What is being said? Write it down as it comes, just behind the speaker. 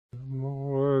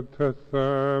Namo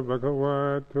tassa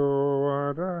bhagavato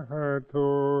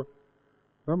arahato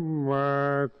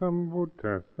samma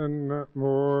sambuddhassa.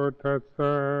 Namo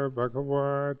tassa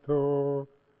bhagavato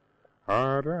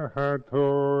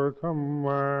arahato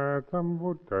samma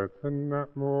sambuddhassa.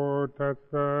 Namo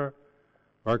tassa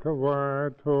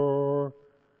bhagavato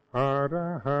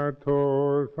arahato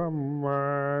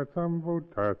samma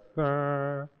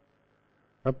sambuddhassa.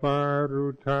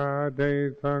 Aparuta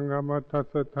de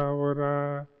sangamatassa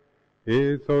tavara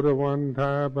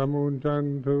esodavanta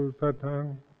bamunjantu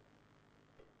satang.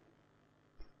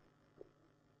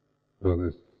 So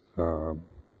this,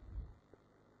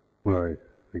 when I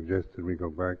suggested we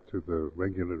go back to the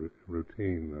regular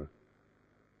routine,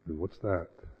 what's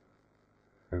that?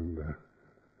 And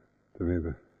to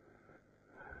me,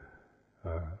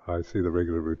 I see the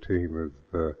regular routine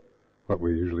as what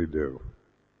we usually do.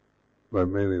 But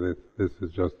mainly this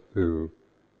is just to,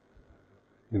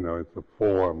 it's a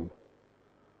form,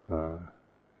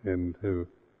 into,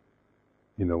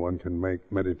 one can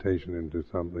make meditation into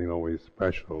something always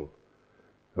special.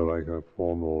 So like a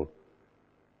formal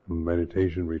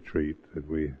meditation retreat that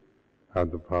we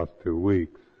had the past 2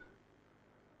 weeks,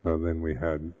 then we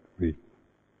kind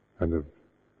of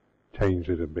changed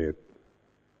it a bit,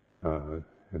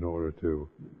 in order to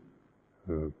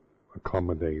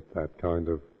accommodate that kind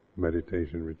of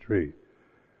meditation retreat.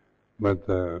 But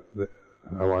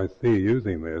how I see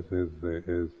using this is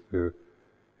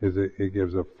it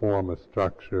gives a form, a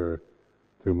structure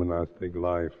to monastic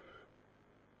life,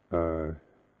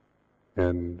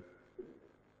 and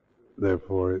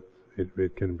therefore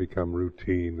it can become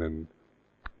routine and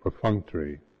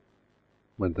perfunctory.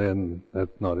 But then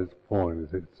that's not its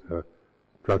point. It's a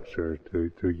structure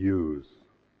to use,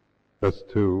 just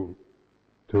to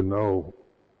know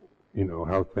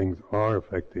how things are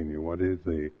affecting you. What is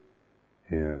the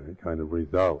kind of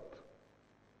result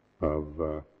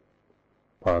of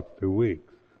past 2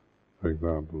 weeks, for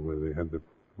example, where they had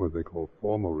what they call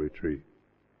formal retreat.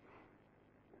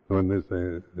 So in this,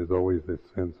 there's always this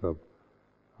sense of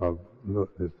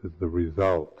look, this is the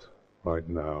result right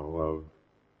now of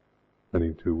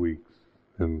spending 2 weeks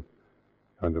in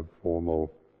kind of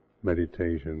formal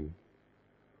meditation.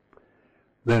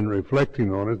 Then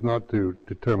reflecting on it, not to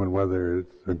determine whether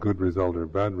it's a good result or a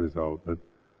bad result, but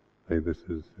say this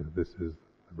is the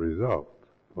result,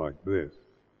 like this.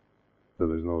 So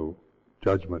there's no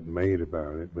judgment made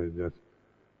about it, but just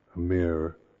a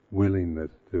mere willingness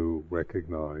to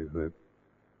recognize that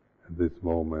at this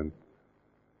moment,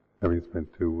 having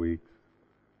spent 2 weeks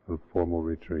of formal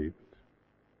retreat,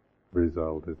 the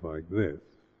result is like this.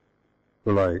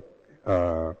 So like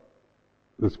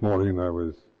this morning I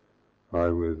was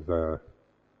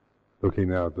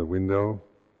looking out the window,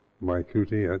 my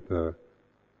kuti, at the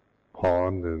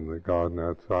pond and the garden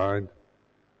outside,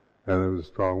 and there was a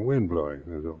strong wind blowing.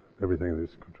 Everything,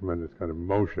 this tremendous kind of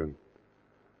motion,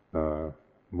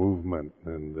 movement,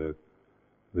 and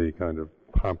the kind of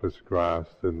pampas grass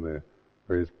and the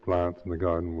various plants in the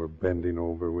garden were bending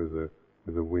over with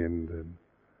the wind, and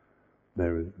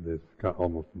there was this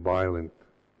almost violent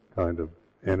kind of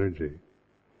energy.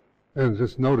 And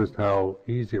just noticed how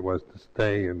easy it was to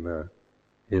stay in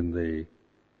the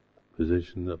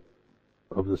position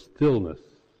of the stillness,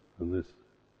 and this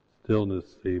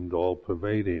stillness seemed all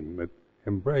pervading. It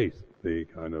embraced the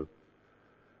kind of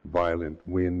violent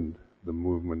wind, the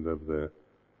movement of the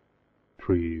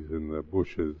trees and the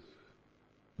bushes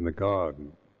in the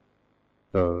garden.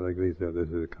 So like this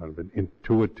is kind of an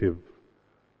intuitive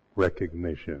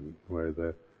recognition where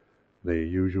the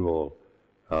usual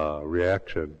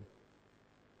reaction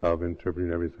of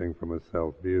interpreting everything from a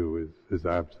self-view is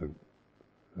absent.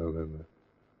 So then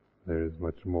there is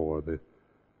much more the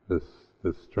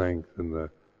strength in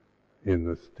the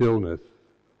stillness,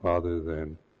 rather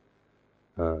than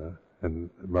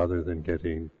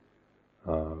getting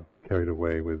carried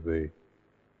away with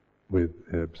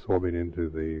absorbing into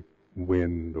the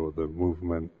wind or the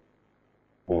movement,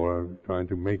 or trying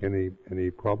to make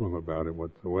any problem about it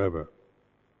whatsoever.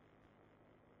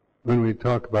 When we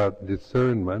talk about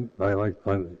discernment, I like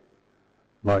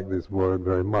this word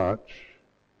very much,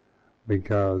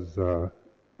 because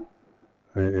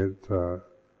it's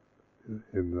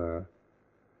in the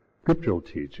scriptural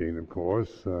teaching, of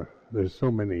course, there's so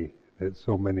many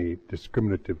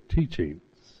discriminative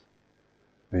teachings,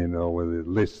 with the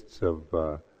lists of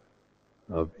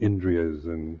indriyas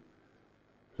and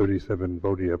 37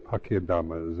 bodhipakkhiya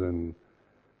and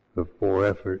the 4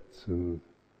 efforts and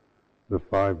the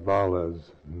 5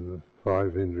 balas and the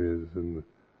 5 indriyas and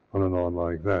on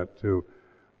like that too,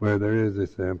 where there is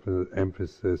this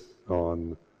emphasis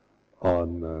on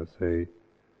say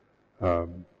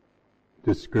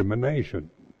discrimination,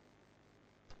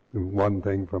 one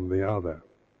thing from the other,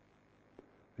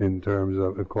 in terms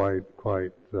of quite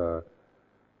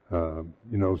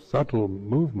subtle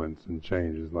movements and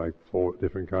changes, like 4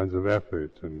 different kinds of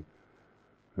effort and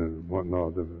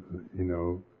whatnot,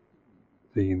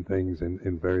 seeing things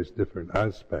in various different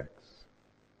aspects.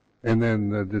 And then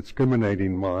the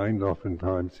discriminating mind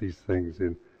oftentimes sees things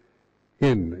in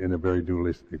a very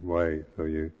dualistic way. So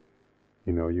you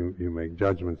make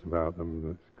judgments about them: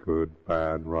 that's good,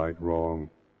 bad, right, wrong,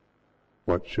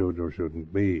 what should or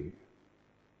shouldn't be.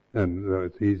 And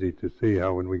it's easy to see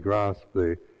how when we grasp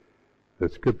the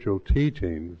scriptural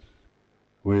teachings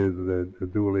with the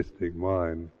dualistic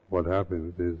mind, what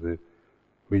happens is that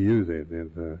we use it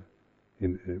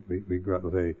we got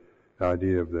the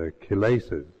idea of the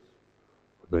kilesas,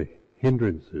 the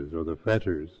hindrances or the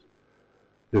fetters.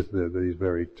 These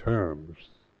very terms,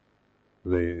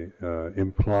 they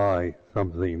imply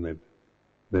something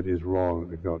that is wrong,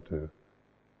 we've got to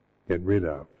get rid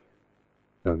of.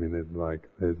 I mean,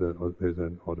 there's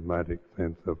an automatic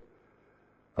sense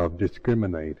of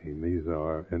discriminating. These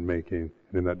are, and making,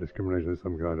 in that discrimination,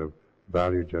 some kind of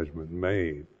value judgment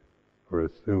made or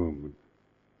assumed.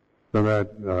 So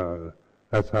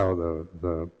that's how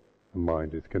the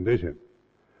mind is conditioned.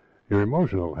 Your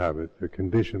emotional habits are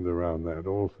conditioned around that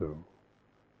also.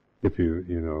 If you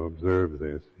observe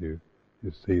this, you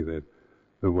see that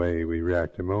the way we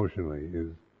react emotionally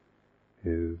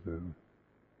is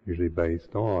usually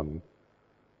based on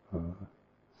a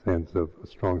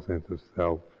strong sense of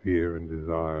self, fear, and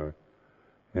desire,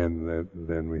 and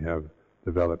then we have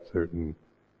developed certain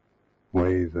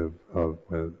ways of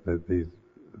these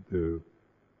to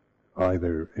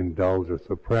either indulge or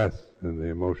suppress in the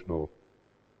emotional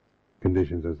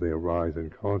conditions as they arise in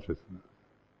consciousness.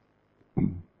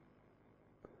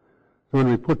 So when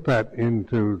we put that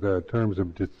into the terms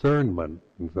of discernment,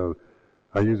 and so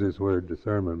I use this word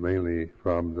discernment mainly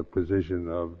from the position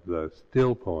of the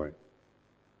still point,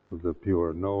 of the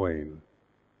pure knowing,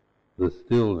 the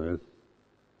stillness,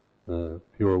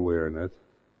 pure awareness.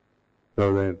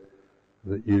 So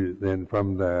then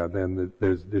from there,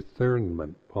 there's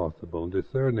discernment possible.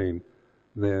 Discerning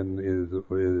then is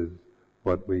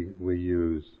what we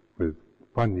use with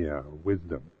panya,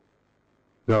 wisdom.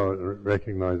 So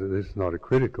recognize that this is not a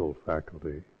critical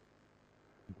faculty.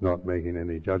 It's not making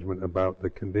any judgment about the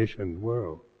conditioned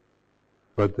world.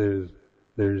 But there's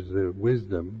the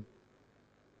wisdom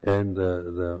and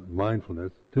the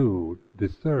mindfulness to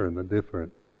discern the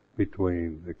difference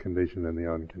between the conditioned and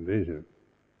the unconditioned.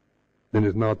 And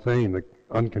it's not saying the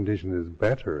unconditioned is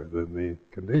better than the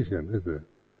conditioned, is it?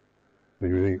 And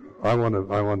you think, I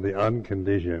want the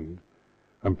unconditioned.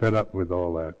 I'm fed up with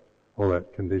all that. All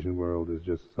that conditioned world is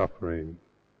just suffering,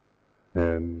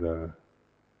 and all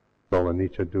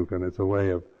anicca dukkha. And it's a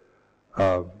way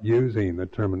of using the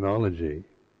terminology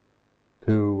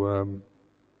to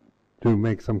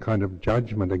make some kind of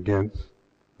judgment against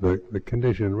the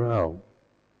conditioned realm.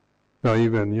 Now,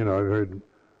 even I've heard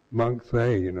monks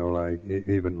say,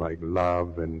 even like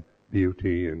love and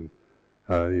beauty and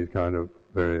these kind of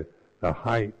the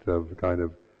height of kind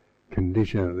of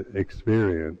conditioned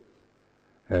experience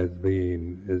as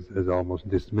almost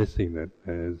dismissing it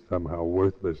as somehow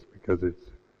worthless because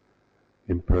it's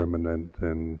impermanent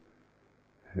and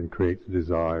creates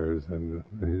desires, and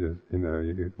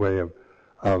a way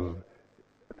of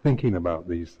thinking about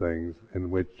these things in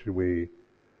which we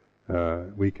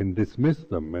can dismiss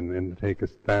them and take a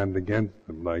stand against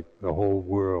them, like the whole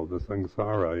world, the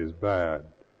samsara, is bad,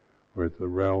 or it's a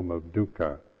realm of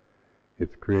dukkha.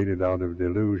 It's created out of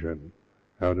delusion,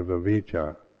 out of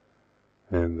avijja,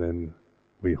 and then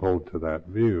we hold to that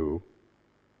view.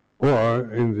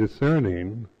 Or in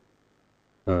discerning,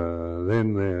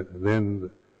 then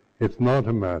it's not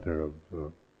a matter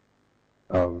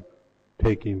of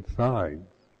taking sides,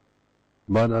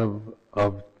 but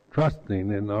of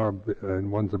trusting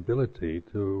in one's ability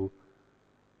to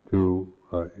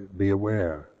be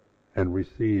aware and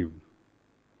receive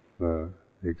the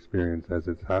experience as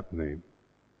it's happening,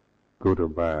 good or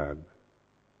bad,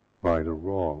 right or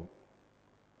wrong,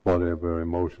 whatever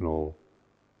emotional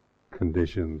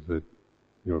conditions that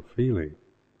you're feeling.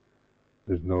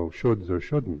 There's no shoulds or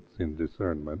shouldn'ts in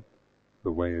discernment,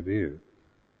 the way it is.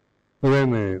 So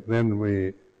then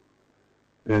we,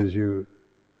 as you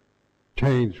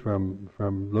change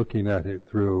from looking at it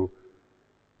through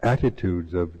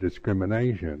attitudes of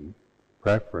discrimination,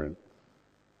 preference,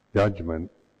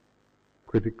 judgment,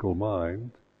 critical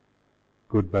mind,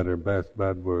 good, better, best,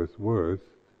 bad, worse, worst,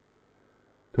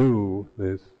 to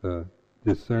this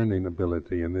discerning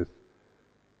ability and this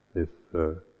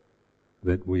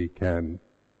that we can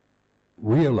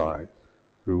realize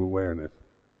through awareness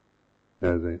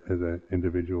as an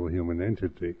individual human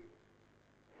entity.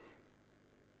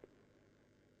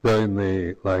 So in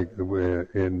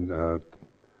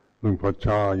Luang Por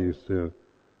Chah used to,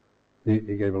 he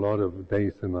gave a lot of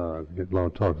desanas, a lot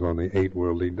of talks on the 8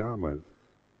 worldly dhammas.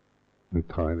 In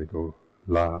Thai they go,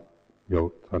 La,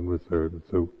 Yot, San Viserd,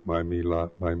 Suk, Mai Mi La,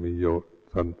 Mai Mi Yot,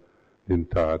 San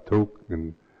Inta Tuk,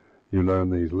 and you learn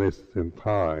these lists in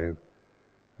Thai.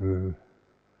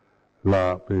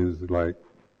 Lap is like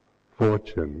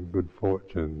fortune, good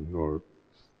fortune, or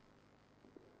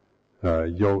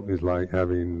Yot is like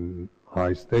having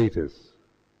high status.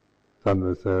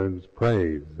 Sanviserd is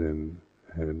praise,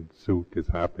 and Suk is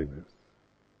happiness.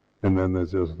 And then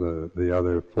there's just the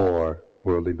other 4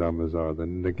 worldly dhammas are the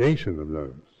negation of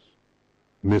those.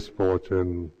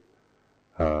 Misfortune,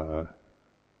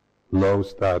 low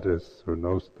status or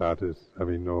no status,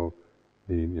 having no,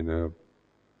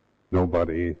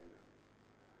 nobody,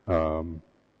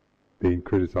 being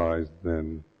criticized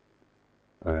and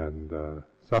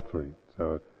suffering.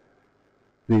 So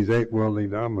these 8 worldly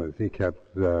dhammas, he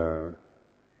kept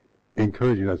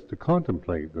encouraging us to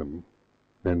contemplate them,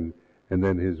 and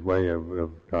then his way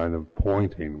of kind of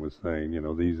pointing was saying,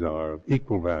 these are of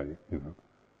equal value.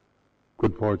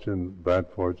 Good fortune, bad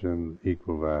fortune,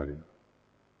 equal value.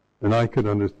 And I could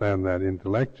understand that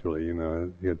intellectually,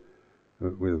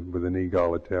 with an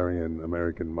egalitarian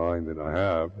American mind that I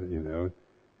have,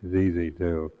 it's easy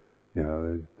to,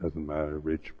 it doesn't matter,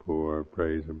 rich, poor,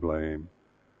 praise or blame.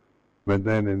 But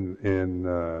then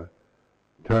in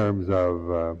terms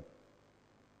of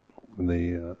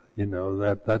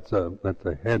that's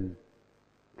a head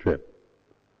trip.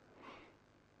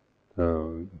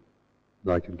 So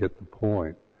I could get the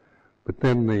point. But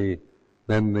then the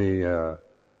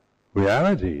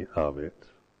reality of it,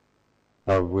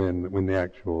 of when the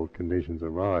actual conditions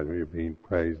arise, where you're being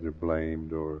praised or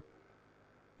blamed, or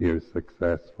you're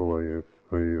successful, or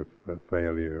you're a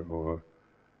failure, or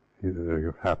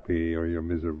you're happy or you're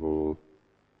miserable,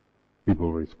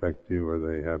 people respect you or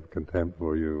they have contempt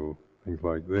for you, things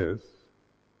like this.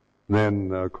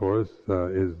 Then, of course,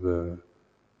 it's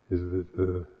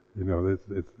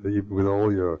with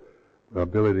all your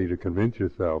ability to convince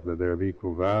yourself that they're of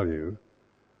equal value,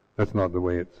 that's not the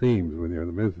way it seems when you're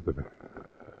in the midst of it.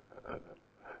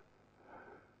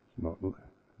 Not,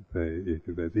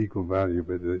 there's equal value,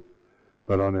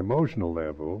 but on an emotional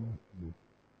level,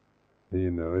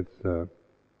 it's the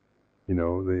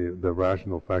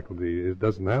rational faculty, it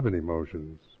doesn't have any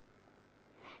emotions.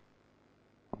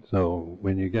 So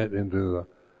when you get into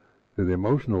the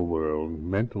emotional world,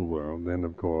 mental world, then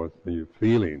of course you're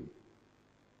feeling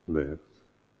this.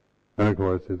 And of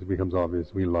course it becomes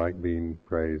obvious we like being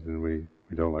praised and we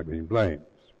don't like being blamed.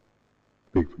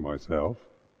 Speak for myself.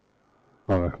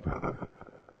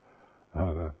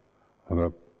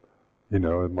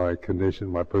 My condition,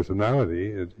 my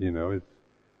personality,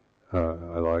 I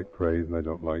like praise and I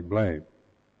don't like blame.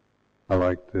 I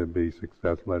like to be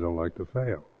successful, I don't like to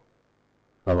fail.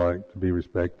 I like to be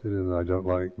respected and I don't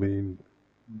like being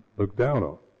looked down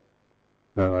on.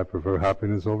 And I prefer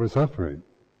happiness over suffering.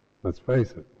 Let's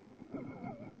face it.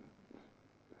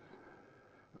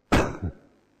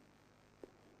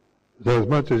 So as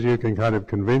much as you can kind of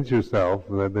convince yourself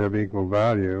that they're of equal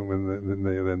value,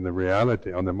 then the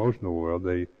reality on the emotional world,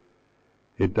 it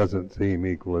doesn't seem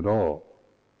equal at all,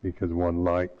 because one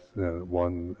likes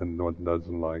one and one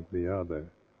doesn't like the other.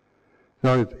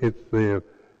 So it's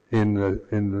in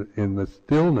the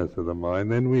stillness of the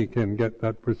mind, then we can get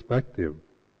that perspective.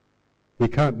 We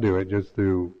can't do it just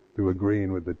through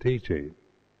agreeing with the teaching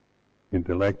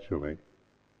intellectually.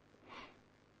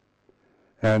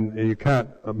 And you can't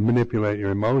manipulate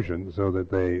your emotions so that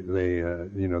they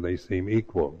seem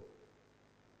equal.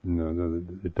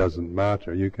 It doesn't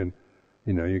matter. You can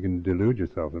delude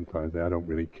yourself sometimes. I don't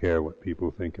really care what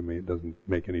people think of me. It doesn't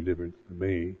make any difference to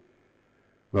me.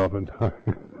 But oftentimes,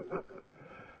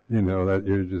 that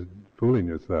you're just fooling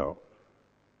yourself.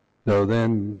 So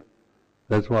then,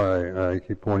 that's why I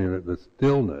keep pointing at the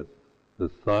stillness, the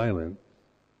silence,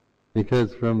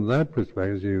 because from that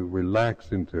perspective, you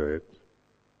relax into it.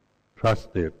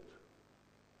 Trust it,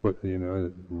 but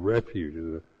refuge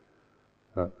is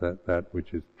that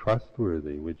which is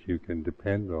trustworthy, which you can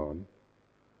depend on.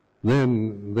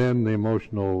 Then the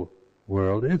emotional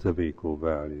world is of equal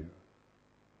value.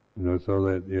 So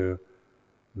that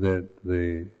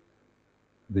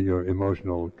your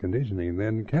emotional conditioning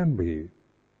then can be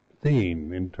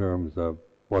seen in terms of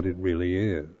what it really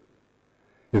is.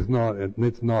 It's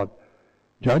not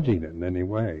judging it in any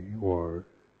way or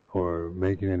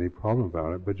making any problem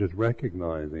about it, but just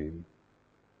recognizing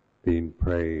being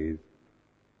praised,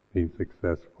 being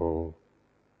successful,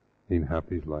 being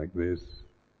happy like this.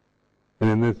 And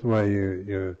in this way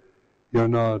you're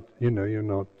not,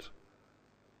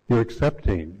 you're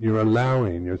accepting, you're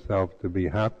allowing yourself to be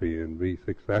happy and be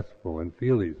successful and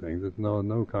feel these things. There's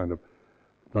no kind of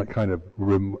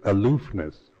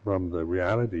aloofness from the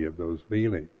reality of those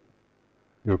feelings.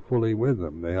 You're fully with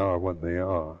them. They are what they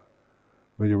are.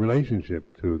 But your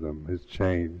relationship to them has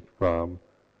changed from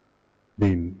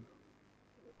being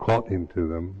caught into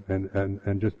them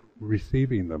and just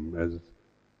receiving them as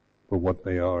for what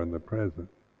they are in the present.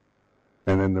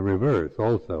 And then the reverse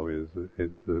also is,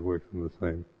 it works in the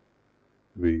same,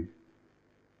 be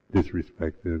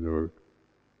disrespected or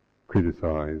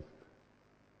criticized,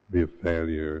 be a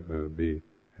failure,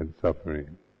 and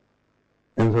suffering.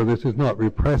 And so this is not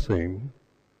repressing,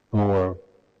 or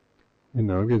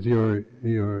because you're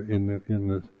in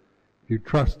the if you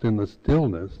trust in the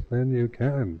stillness, then you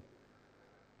can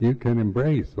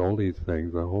embrace all these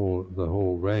things, the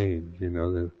whole range,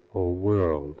 the whole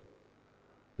world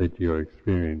that you're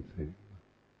experiencing,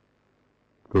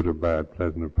 good or bad,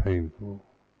 pleasant or painful.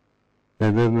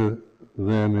 And then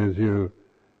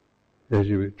as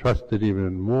you trust it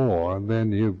even more,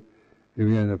 then you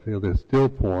begin to feel the still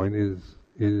point is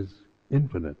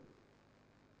infinite.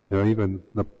 Even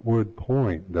the word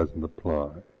point doesn't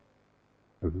apply.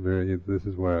 This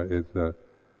is where it's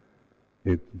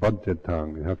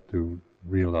bhajatang. You have to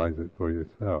realize it for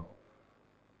yourself.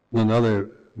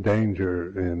 Another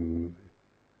danger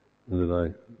that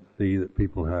I see that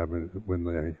people have when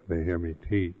they hear me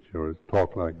teach or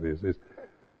talk like this is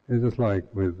just like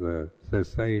with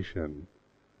cessation.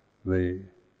 We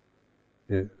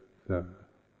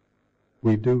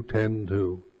do tend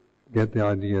to get the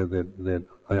idea that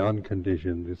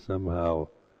unconditioned is somehow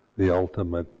the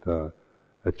ultimate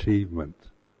achievement,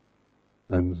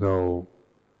 and so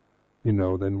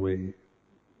then we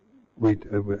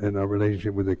in our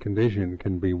relationship with the condition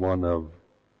can be one of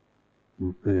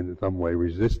in some way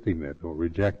resisting it or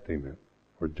rejecting it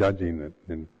or judging it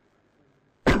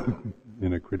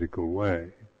in a critical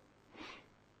way.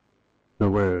 So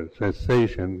where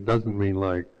cessation doesn't mean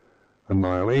like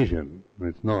annihilation.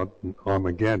 It's not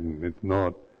Armageddon. It's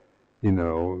not,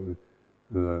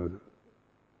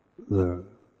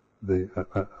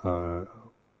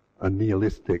 a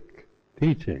nihilistic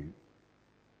teaching.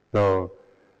 So,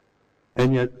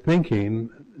 and yet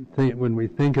when we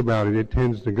think about it, it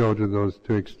tends to go to those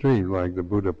two extremes, like the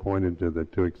Buddha pointed to the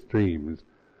two extremes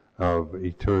of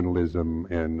eternalism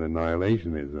and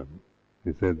annihilationism.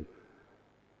 He said,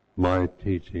 my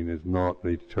teaching is not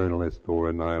eternalist or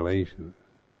annihilationist.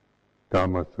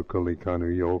 Dhamma sukha likkhanu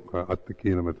yoga,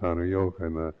 attakila matanu yoga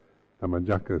in the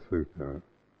Dhammacakka Sutta.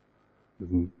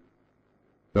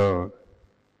 So,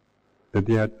 but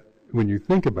yet, when you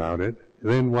think about it,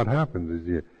 then what happens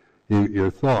is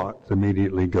your thoughts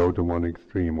immediately go to one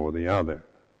extreme or the other.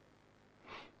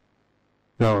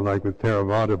 So, like with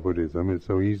Theravada Buddhism, it's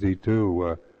so easy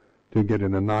to get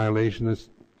an annihilationist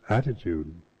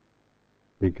attitude,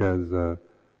 because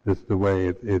it's the way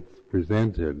it's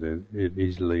presented. It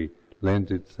easily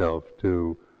lends itself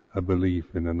to a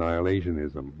belief in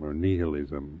annihilationism or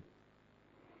nihilism.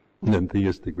 And in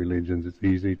theistic religions, it's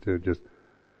easy to just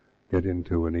get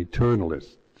into an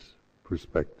eternalist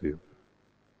perspective.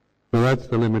 So that's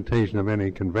the limitation of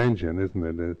any convention, isn't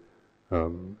it?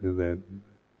 Is that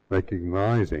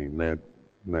recognizing that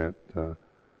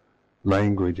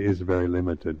language is a very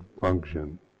limited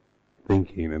function.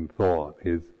 Thinking and thought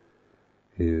is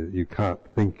you can't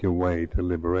think your way to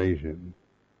liberation,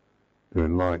 to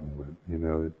enlightenment.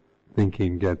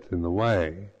 Thinking gets in the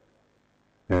way,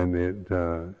 and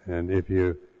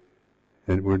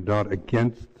we're not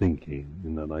against thinking.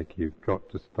 Like you've got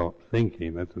to stop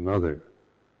thinking. That's another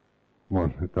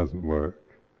one that doesn't work.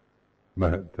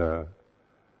 But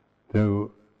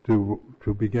to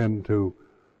begin to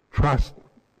trust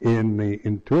in the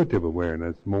intuitive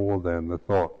awareness more than the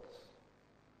thoughts,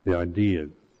 the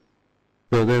ideas.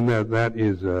 So then that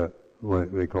is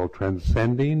what they call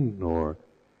transcending, or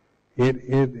it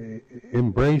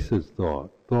embraces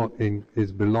thought. Thought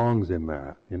belongs in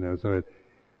that, So,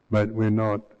 but we're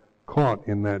not caught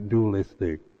in that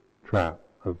dualistic trap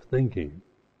of thinking.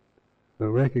 So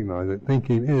recognize that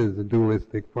thinking is a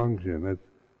dualistic function.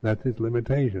 That's its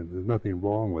limitation. There's nothing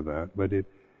wrong with that, but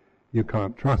you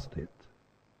can't trust it.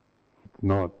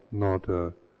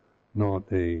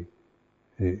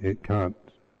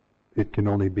 It can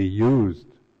only be used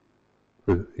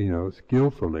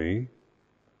skillfully.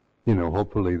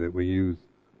 Hopefully that we use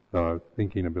our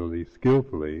thinking ability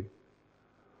skillfully,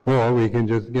 or we can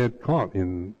just get caught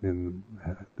in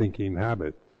thinking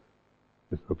habits.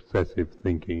 this obsessive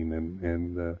thinking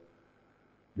and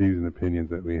views and opinions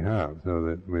that we have, so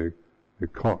that we're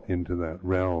caught into that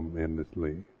realm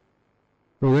endlessly.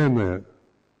 So then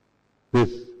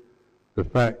the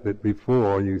fact that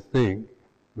before you think,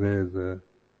 there's a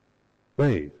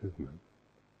space, isn't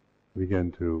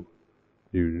it?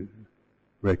 You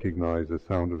recognize the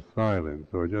sound of silence,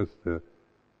 or just, if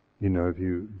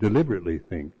you deliberately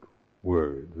think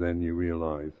words, then you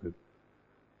realize that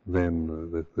then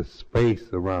the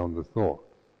space around the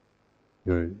thoughts,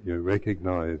 you're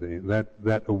recognizing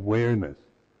that awareness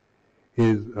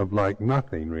is of like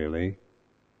nothing really.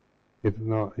 It's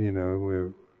not, it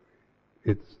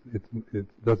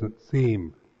doesn't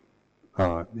seem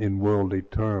in worldly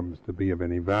terms to be of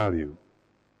any value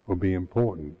or be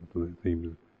important. So it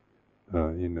seems,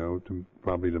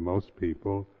 probably to most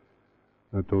people,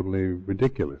 totally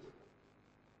ridiculous.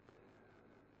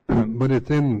 But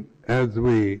it's as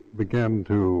we begin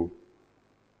to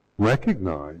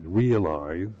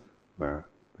realize that,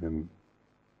 and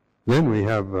then we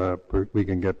have we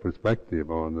can get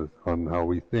perspective on how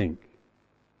we think,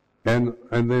 and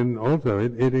then also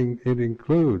it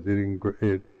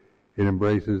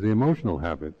embraces the emotional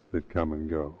habits that come and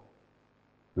go,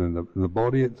 and the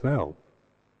body itself,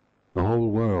 the whole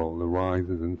world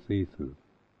arises and ceases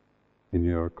in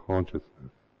your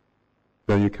consciousness.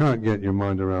 So you can't get your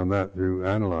mind around that through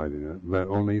analyzing it, but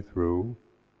only through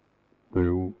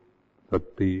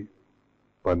sati,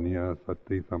 panya,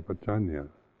 sati, sampajanya,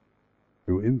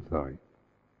 through insight.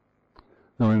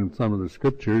 Now in some of the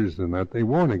scriptures and that, they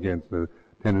warn against the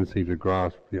tendency to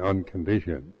grasp the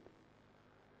unconditioned,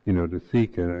 to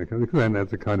seek it, because then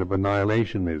that's a kind of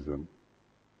annihilationism,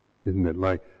 isn't it?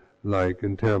 Like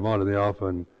in Theravada they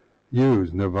often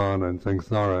use nirvana and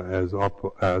samsara as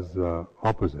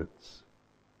opposites.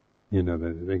 They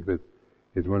think that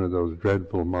it's one of those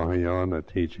dreadful Mahayana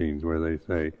teachings where they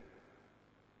say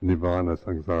nirvana,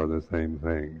 samsara are the same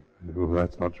thing. Well,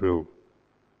 that's not true.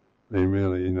 They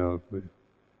really,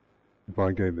 if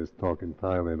I gave this talk in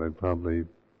Thailand, I'd probably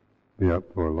be up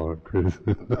for a lot of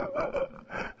criticism.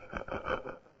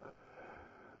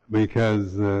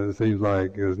 Because it seems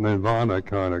like nirvana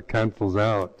kind of cancels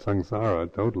out samsara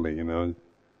totally, You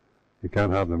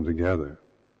can't have them together.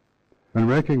 And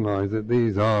recognize that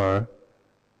these are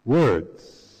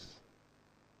words.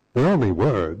 They're only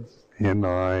words.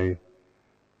 N-I-B-B-A-N-A,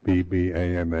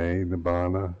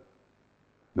 Nibbana.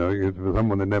 For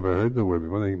someone that never heard the word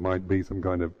before, I think it might be some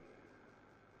kind of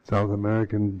South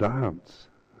American dance.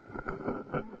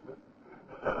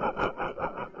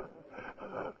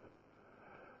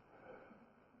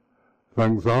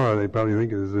 Samsara, they probably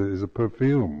think is a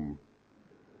perfume.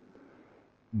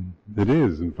 It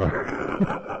is, in fact.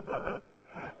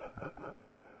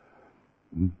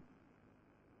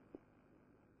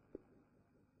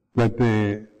 But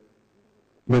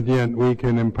yet we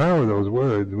can empower those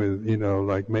words with,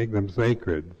 like make them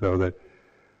sacred, so that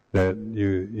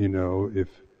if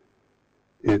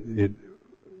it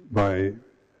by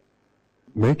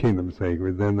making them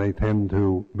sacred, then they tend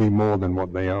to be more than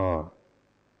what they are.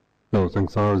 So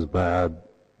samsara is bad;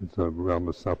 it's a realm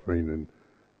of suffering, and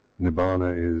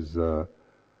nibbana is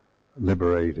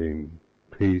liberating,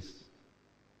 peace,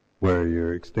 where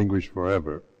you're extinguished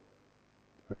forever.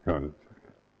 That kind of thing.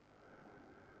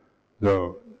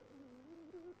 So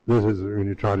this is when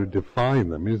you try to define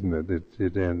them, isn't it?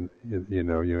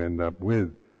 You end up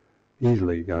with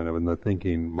easily kind of in the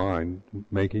thinking mind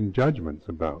making judgments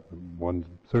about them. One's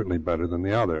certainly better than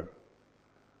the other.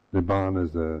 Nibbana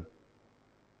is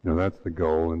that's the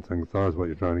goal, and samsara is what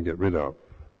you're trying to get rid of.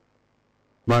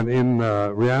 But in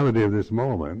the reality of this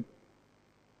moment,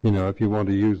 if you want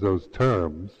to use those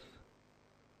terms,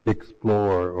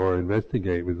 explore or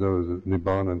investigate with those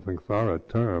nibbana and samsara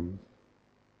terms,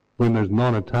 when there's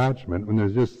non-attachment, when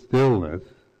there's just stillness,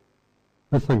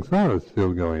 the samsara is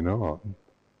still going on.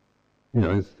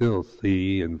 You still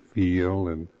see and feel,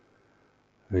 and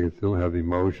you can still have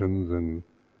emotions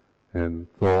and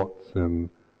thoughts,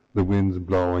 and the wind's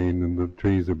blowing, and the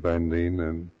trees are bending,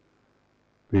 and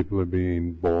people are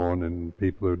being born, and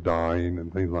people are dying,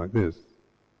 and things like this.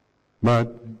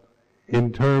 But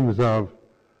in terms of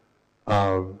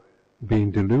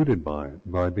being deluded by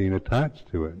it, by being attached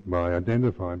to it, by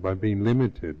identifying, by being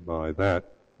limited by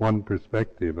that one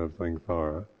perspective of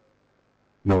samsara,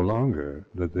 no longer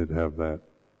does it have that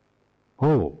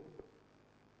hold.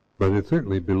 But it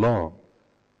certainly belongs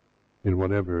in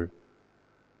whatever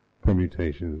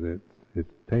permutations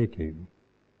it's taking.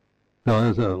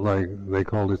 Now, like they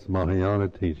call this Mahayana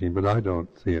teaching, but I don't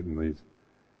see it in these.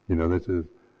 This is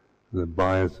the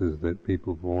biases that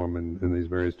people form in these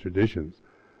various traditions.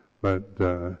 But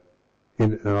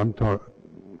I'm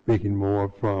speaking more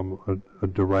from a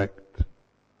direct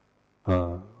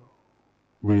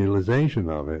realization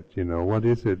of it. What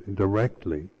is it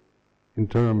directly in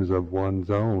terms of one's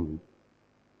own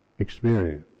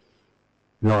experience?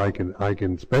 I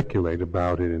can speculate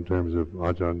about it in terms of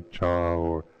Ajahn Chah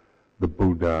or the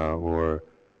Buddha or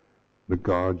the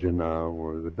Garjana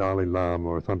or the Dalai Lama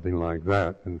or something like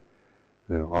that, and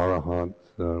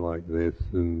Arahants are like this,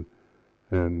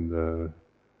 and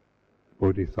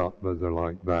Bodhisattvas are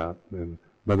like that,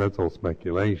 but that's all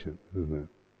speculation, isn't it?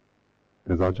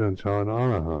 Is Ajahn Chah an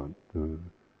Arahant?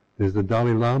 Is the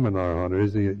Dalai Lama an Arahant, or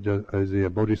is he a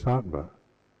Bodhisattva?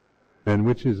 And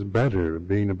which is better,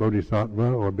 being a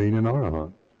Bodhisattva or being an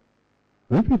Arahant?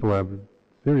 Many people have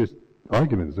serious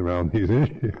arguments around these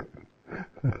issues.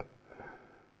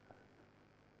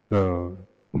 So,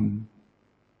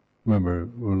 remember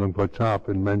Luang Por Chap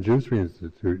in Manjusri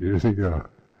Institute years ago.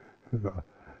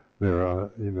 There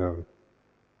are, the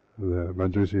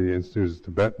Manjusri Institute is a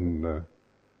Tibetan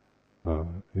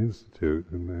institute,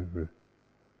 and they were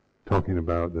talking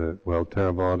about that,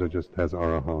 Theravada just has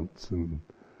Arahants, and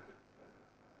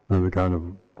the kind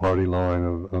of party line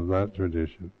of that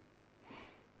tradition.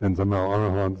 And somehow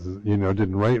Arahants,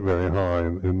 didn't rate very high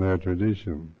in their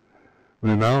tradition.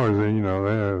 But in ours,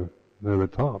 they're the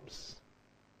tops.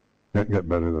 Can't get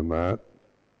better than that.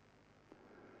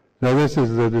 Now this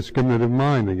is the discriminative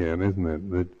mind again, isn't it?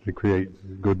 That creates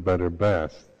good, better,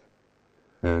 best.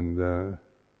 And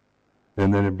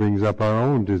then it brings up our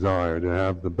own desire to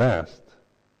have the best.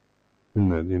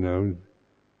 Isn't it?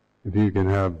 If you can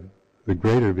have the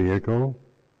greater vehicle,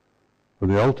 or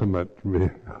the ultimate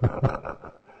vehicle,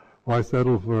 why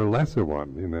settle for a lesser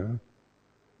one,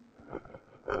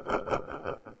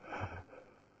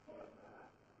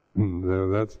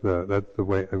 So that's the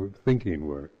way thinking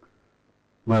works.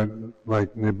 Like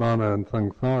Nibbana and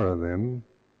Samsara, then,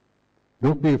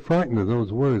 don't be frightened of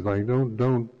those words. Like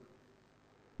don't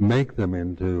make them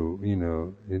into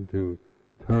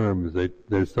terms that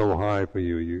they're so high for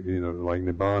you. Like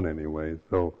Nibbana anyway,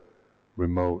 so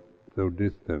remote, so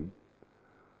distant.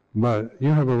 But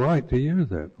you have a right to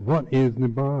use it. What is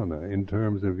Nibbana in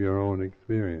terms of your own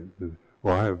experiences?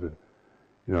 Well, I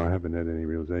haven't had any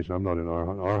realization. I'm not an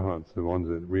Arahant. Arahants, the ones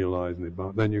that realize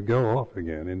Nibbana. Then you go off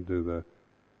again into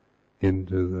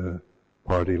the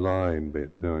party line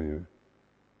bit, don't you?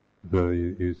 So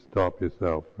you stop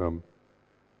yourself from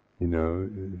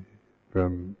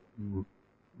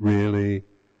really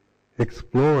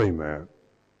exploring that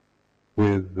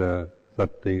with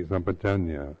sati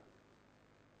sampajanya.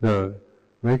 So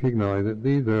recognize that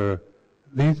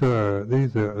this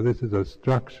is a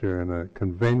structure and a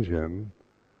convention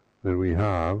that we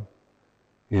have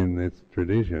in this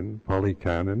tradition, Pali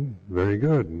Canon, very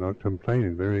good, not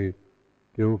complaining, very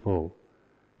skillful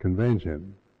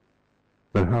convention.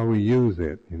 But how we use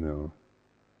it, and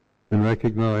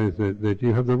recognize that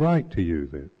you have the right to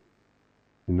use it.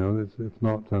 It's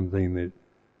not something that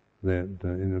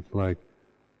it's like,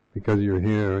 because you're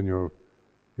here and you're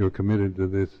committed to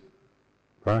this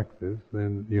practice,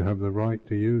 then you have the right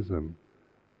to use them.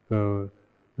 So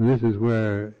this is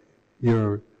where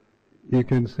you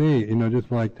can see,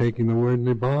 just like taking the word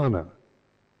Nibbana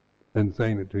and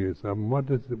saying it to yourself, what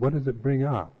does it bring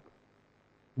up?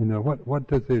 What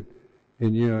does it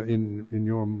in your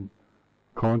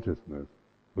consciousness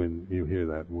when you hear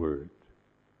that word?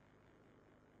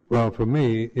 Well, for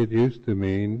me, it used to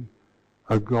mean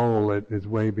a goal that is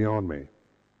way beyond me.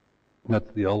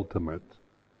 That's the ultimate.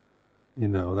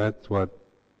 That's what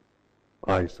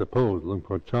I suppose Luang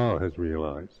Por Chah has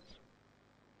realized.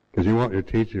 Because you want your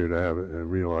teacher to have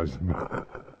realized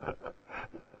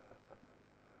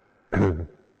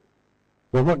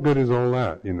Well, what good is all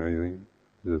that? You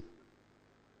think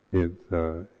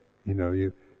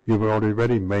you've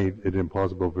already made it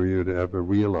impossible for you to ever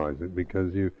realize it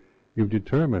because you've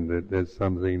determined it as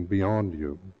something beyond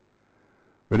you.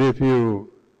 But if you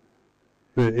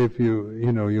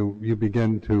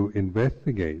begin to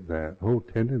investigate that whole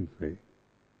tendency,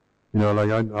 like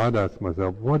I'd ask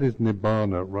myself, what is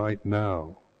Nibbana right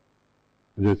now?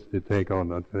 Just to take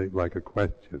on, I'd say, like a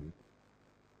question.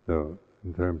 So,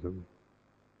 in terms of,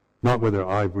 not whether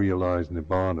I've realized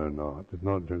Nibbana or not. It's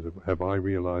not in terms of, have I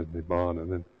realized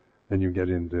Nibbana? Then you get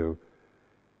into,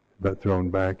 but thrown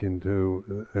back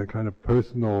into a kind of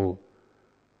personal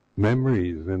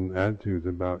memories and attitudes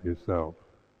about yourself,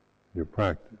 your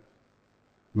practice.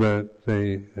 But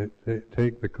say,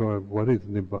 take the core of what is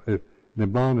Nibbana. If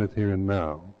Nibbana is here and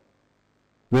now,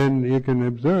 then you can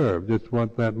observe just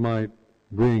what that might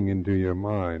bring into your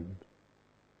mind.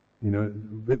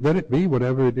 Let it be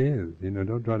whatever it is.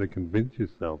 Don't try to convince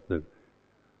yourself that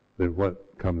that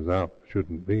what comes up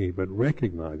shouldn't be, but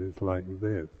recognize it's like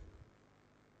this.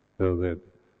 So that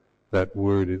that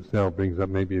word itself brings up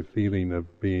maybe a feeling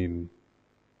of being,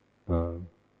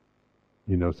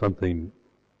 something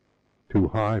too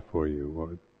high for you,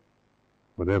 or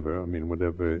whatever. I mean,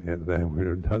 whatever that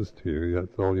word does to you,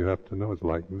 that's all you have to know. It's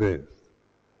like this.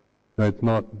 So it's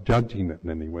not judging it in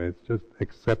any way. It's just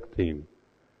accepting,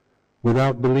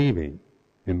 without believing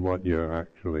in what you're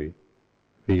actually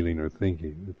feeling or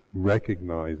thinking. It's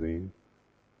recognizing,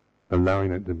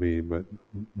 allowing it to be, but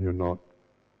you're not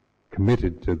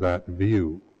committed to that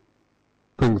view.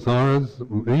 Samsara's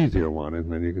an easier one,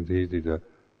 isn't it? It's easy to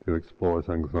explore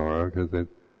samsara because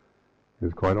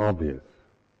it's quite obvious.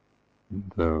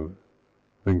 So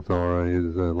samsara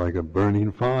is like a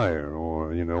burning fire,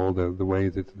 or all the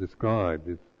ways it's described.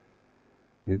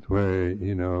 It's where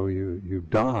you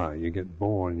die, you get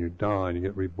born, you die, and you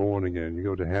get reborn again. You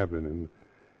go to heaven,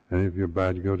 and if you're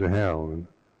bad, you go to hell, and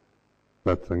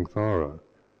that's samsara.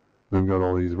 Then we've got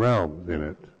all these realms in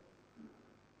it.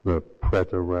 The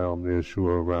Preta realm, the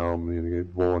Ashura realm. You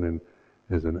get born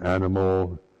as an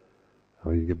animal,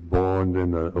 or you get born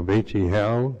in the Avechi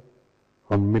hell,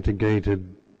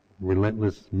 unmitigated,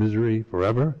 relentless misery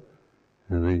forever.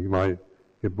 And then you might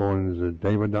get born as a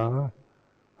Devada,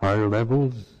 higher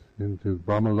levels into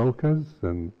Brahmalokas,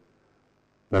 and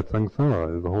that's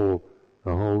samsara, the whole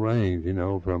range,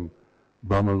 from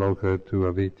Brahmaloka to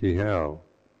Avechi hell.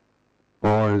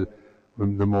 Or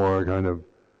the more kind of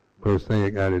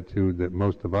prosaic attitude that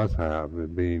most of us have,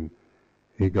 of being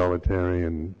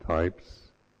egalitarian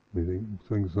types. We think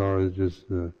samsara is just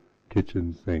the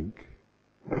kitchen sink.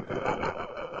 It's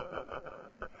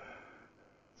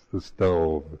the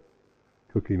stove,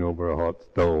 cooking over a hot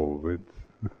stove. It's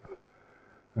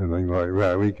and things like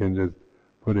that. We can just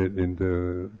put it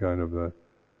into kind of the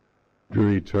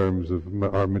dreary terms of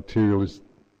our materialist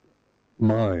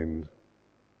mind.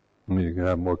 I mean, you can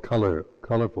have more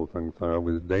colorful samsara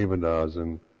with devadas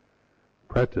and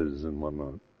pretas and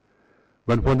whatnot.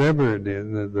 But whatever it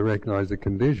is, the recognized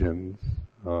conditions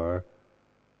are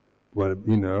what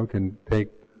can take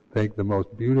the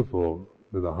most beautiful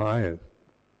to the highest,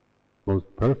 most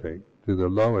perfect, to the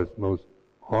lowest, most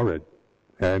horrid,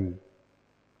 and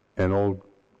all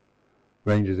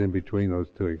ranges in between those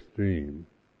two extremes.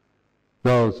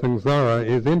 So samsara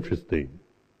is interesting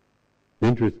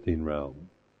realm.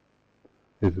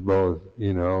 It's both,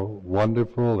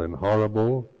 wonderful and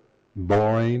horrible,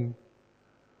 boring,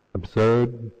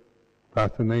 absurd,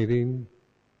 fascinating,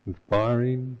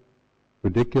 inspiring,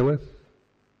 ridiculous,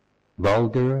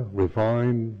 vulgar,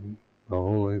 refined,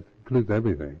 it includes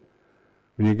everything.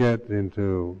 When you get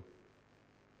into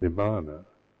Nibbana,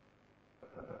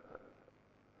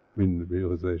 the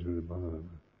realization of Nibbana,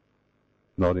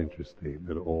 not interesting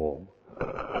at all.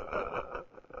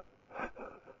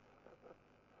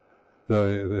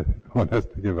 So one has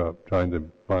to give up trying to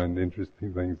find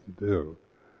interesting things to do.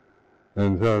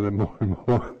 And so the more and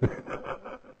more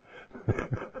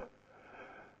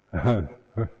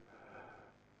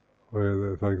where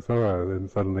the samsara, then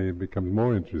suddenly it becomes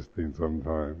more interesting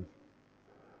sometimes.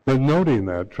 But noting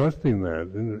that, trusting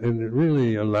that, and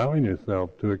really allowing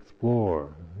yourself to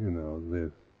explore,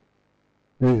 this.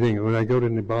 Anything, when I go to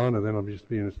Nibbana, then I'll just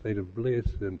be in a state of bliss,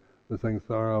 and the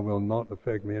samsara will not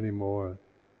affect me anymore.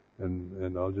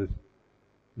 And I'll just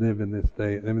live in this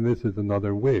state. I mean, this is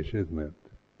another wish, isn't it?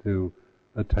 To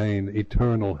attain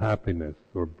eternal happiness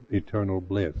or eternal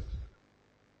bliss.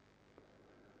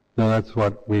 So that's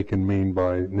what we can mean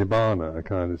by Nibbana, a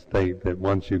kind of state that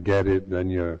once you get it,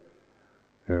 then you're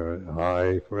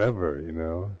high forever,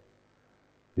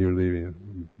 You're leaving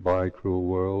by cruel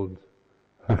world.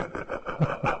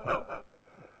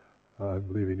 I'm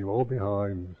leaving you all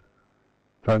behind,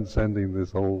 transcending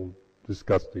this whole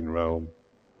disgusting realm.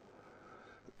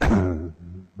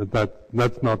 But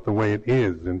that's not the way it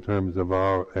is in terms of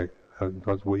how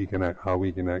we can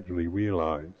actually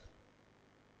realize.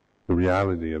 The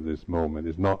reality of this moment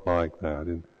is not like that.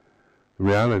 And the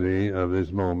reality of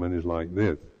this moment is like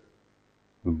this: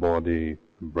 the body,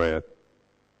 the breath,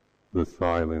 the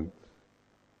silence,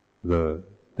 the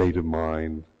state of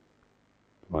mind,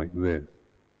 like this.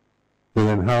 So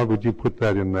then how would you put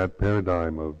that in that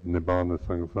paradigm of Nibbana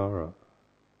samsara?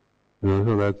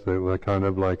 So that's a kind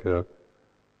of like a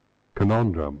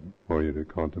conundrum for you to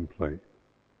contemplate.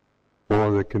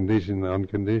 Or the condition, the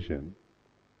unconditioned.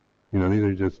 These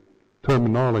are just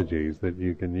terminologies that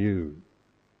you can use.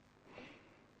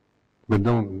 But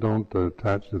don't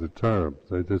attach to the terms.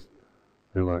 They're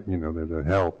like, they're to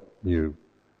help you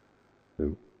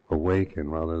to awaken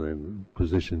rather than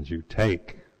positions you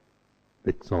take,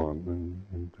 fix on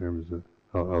in terms of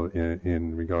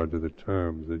in regard to the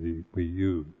terms that we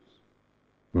use.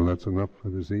 Well, that's enough for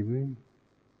this evening.